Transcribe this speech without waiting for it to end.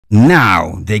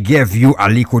Now they gave you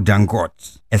Aliko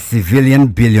Dangote, a civilian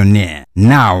billionaire.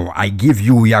 Now I give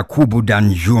you Yakubu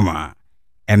Danjuma,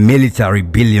 a military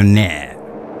billionaire.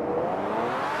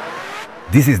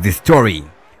 This is the story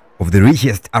of the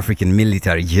richest African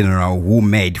military general who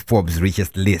made Forbes'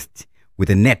 richest list with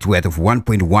a net worth of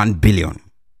 1.1 billion.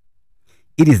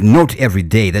 It is not every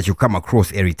day that you come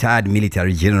across a retired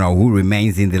military general who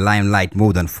remains in the limelight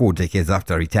more than 4 decades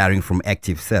after retiring from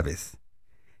active service.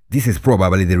 This is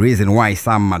probably the reason why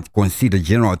some might consider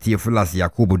General Theophilus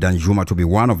Yakubu Danjuma to be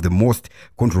one of the most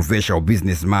controversial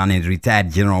businessmen and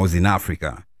retired generals in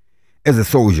Africa. As a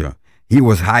soldier, he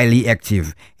was highly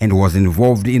active and was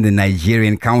involved in the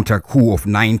Nigerian counter-coup of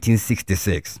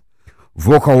 1966.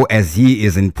 Vocal as he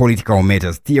is in political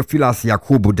matters, Theophilus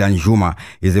Yakubu Danjuma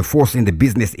is a force in the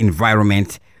business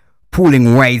environment,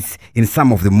 pulling weights in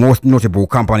some of the most notable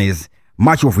companies.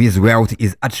 Much of his wealth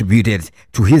is attributed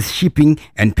to his shipping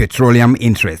and petroleum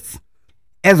interests.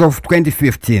 As of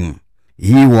 2015,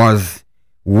 he was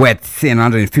worth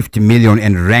 750 million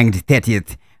and ranked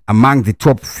 30th among the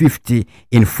top 50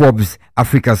 in Forbes'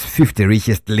 Africa's 50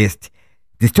 richest list.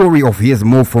 The story of his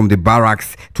move from the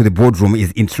barracks to the boardroom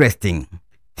is interesting.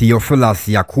 Theophilus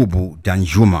Yakubu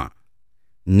Danjuma,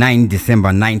 9 December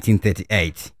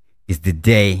 1938, is the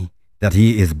day that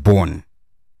he is born.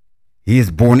 He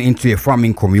is born into a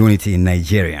farming community in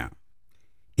Nigeria.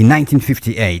 In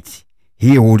 1958,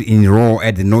 he would enroll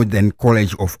at the Northern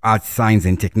College of Arts, Science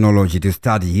and Technology to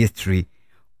study history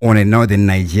on a Northern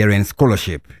Nigerian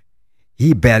scholarship.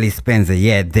 He barely spends a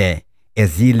year there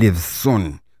as he leaves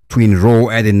soon to enroll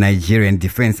at the Nigerian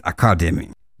Defense Academy.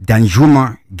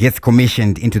 Danjuma gets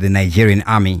commissioned into the Nigerian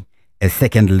Army as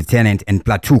second lieutenant and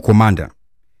platoon commander.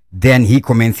 Then he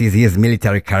commences his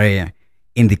military career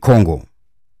in the Congo.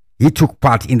 He took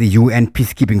part in the UN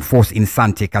peacekeeping force in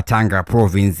Sante Katanga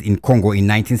province in Congo in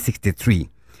 1963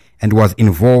 and was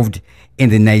involved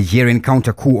in the Nigerian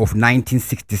counter-coup of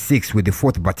 1966 with the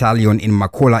 4th Battalion in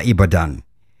Makola, Ibadan.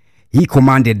 He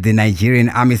commanded the Nigerian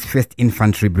Army's 1st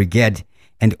Infantry Brigade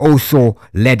and also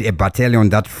led a battalion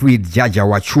that freed Jaja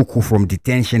Wachuku from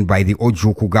detention by the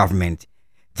Ojukwu government.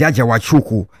 Jaja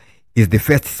Wachuku is the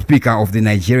first Speaker of the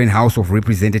Nigerian House of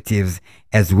Representatives,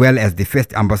 as well as the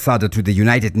first Ambassador to the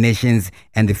United Nations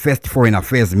and the first Foreign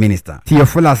Affairs Minister.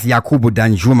 Theophilus Yakubu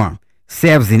Danjuma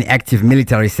serves in active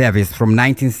military service from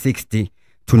 1960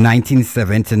 to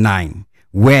 1979,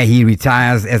 where he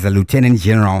retires as a Lieutenant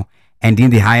General and in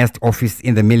the highest office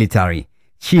in the military,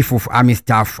 Chief of Army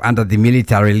Staff under the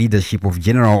military leadership of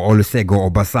General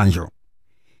Olusegun Obasanjo.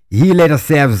 He later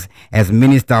serves as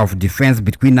Minister of Defense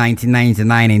between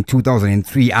 1999 and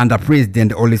 2003 under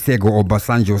President Olusegun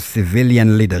Obasanjo's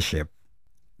civilian leadership.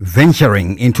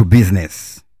 Venturing into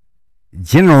business,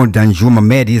 General Danjuma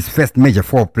made his first major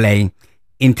foray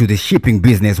into the shipping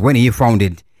business when he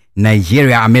founded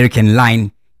Nigeria American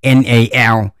Line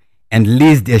 (NAL) and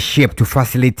leased a ship to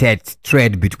facilitate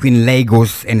trade between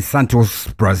Lagos and Santos,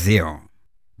 Brazil.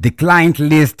 The client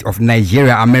list of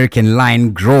Nigeria American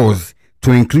Line grows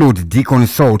to include Deacon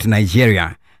Salt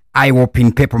Nigeria,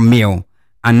 Iwopin Paper Mill,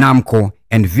 Anamco,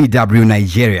 and VW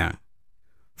Nigeria.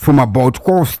 From about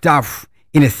 12 staff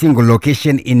in a single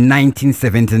location in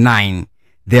 1979,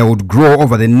 they would grow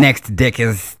over the next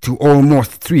decades to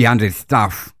almost 300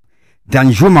 staff.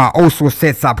 Danjuma also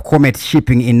sets up Comet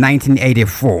Shipping in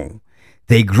 1984.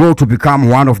 They grow to become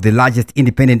one of the largest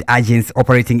independent agents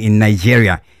operating in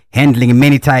Nigeria, handling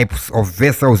many types of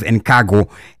vessels and cargo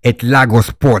at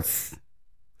Lagos ports.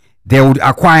 They would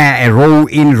acquire a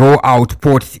roll-in, roll-out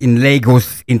port in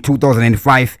Lagos in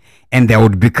 2005, and they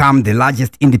would become the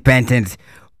largest independent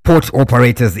port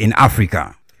operators in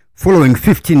Africa. Following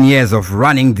 15 years of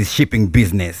running the shipping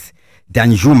business,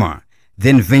 Danjuma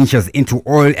then ventures into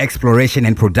oil exploration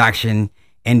and production,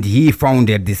 and he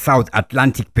founded the South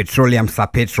Atlantic Petroleum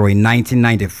Sapetro in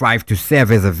 1995 to serve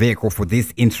as a vehicle for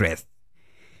this interest.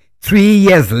 3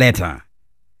 years later,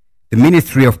 the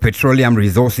Ministry of Petroleum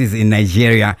Resources in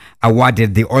Nigeria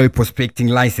awarded the oil prospecting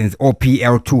license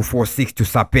OPL 246 to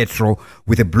Sapetro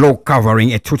with a block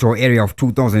covering a total area of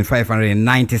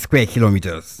 2,590 square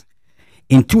kilometers.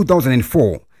 In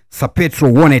 2004,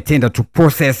 Sapetro won a tender to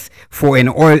process for an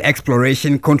oil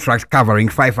exploration contract covering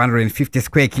 550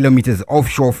 square kilometers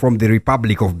offshore from the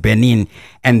Republic of Benin,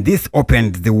 and this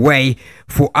opened the way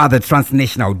for other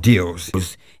transnational deals.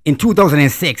 In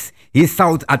 2006, his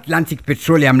South Atlantic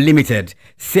Petroleum Limited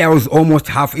sells almost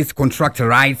half its contract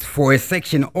rights for a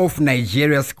section of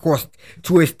Nigeria's coast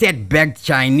to a state-backed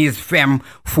Chinese firm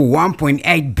for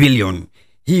 1.8 billion.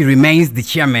 He remains the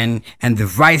chairman and the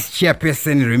vice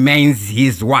chairperson remains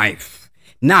his wife.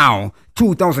 Now,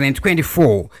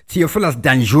 2024, Theophilus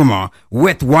Danjuma,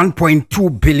 worth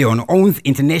 1.2 billion, owns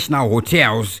international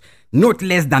hotels, not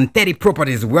less than 30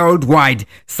 properties worldwide,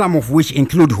 some of which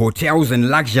include hotels and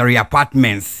luxury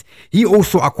apartments. He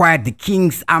also acquired the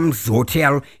King's Arms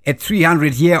Hotel, a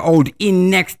 300-year-old inn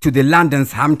next to the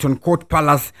London's Hampton Court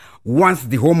Palace, once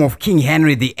the home of King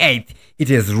Henry VIII. It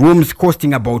has rooms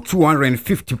costing about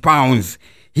 £250.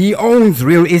 He owns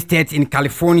real estate in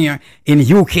California, in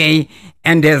UK,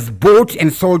 and has bought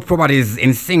and sold properties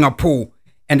in Singapore,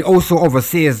 and also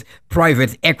oversees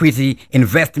private equity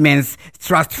investments,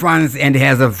 trust funds, and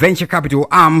has a venture capital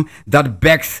arm that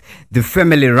backs the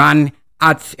family-run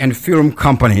art and film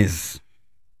companies.